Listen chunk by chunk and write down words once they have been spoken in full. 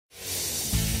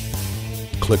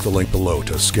click the link below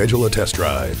to schedule a test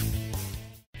drive.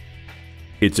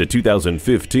 It's a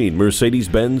 2015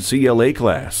 Mercedes-Benz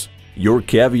CLA-Class. Your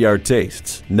caviar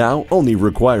tastes now only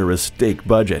require a steak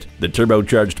budget. The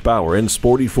turbocharged power and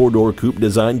sporty four-door coupe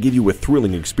design give you a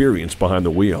thrilling experience behind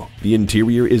the wheel. The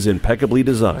interior is impeccably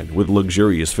designed with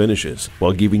luxurious finishes,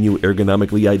 while giving you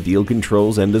ergonomically ideal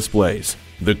controls and displays.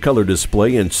 The color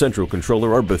display and central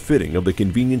controller are befitting of the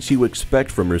convenience you expect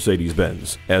from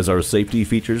Mercedes-Benz, as are safety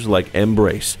features like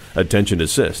M-Brace, Attention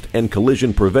Assist, and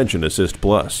Collision Prevention Assist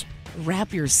Plus.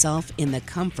 Wrap yourself in the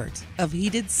comfort of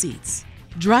heated seats.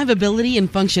 Drivability and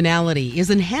functionality is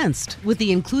enhanced with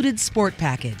the included Sport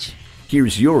Package.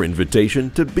 Here's your invitation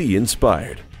to be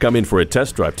inspired. Come in for a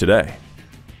test drive today.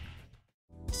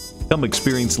 Come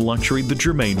experience luxury the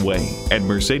Germain way at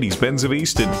Mercedes-Benz of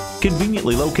Easton,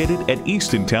 conveniently located at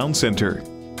Easton Town Center.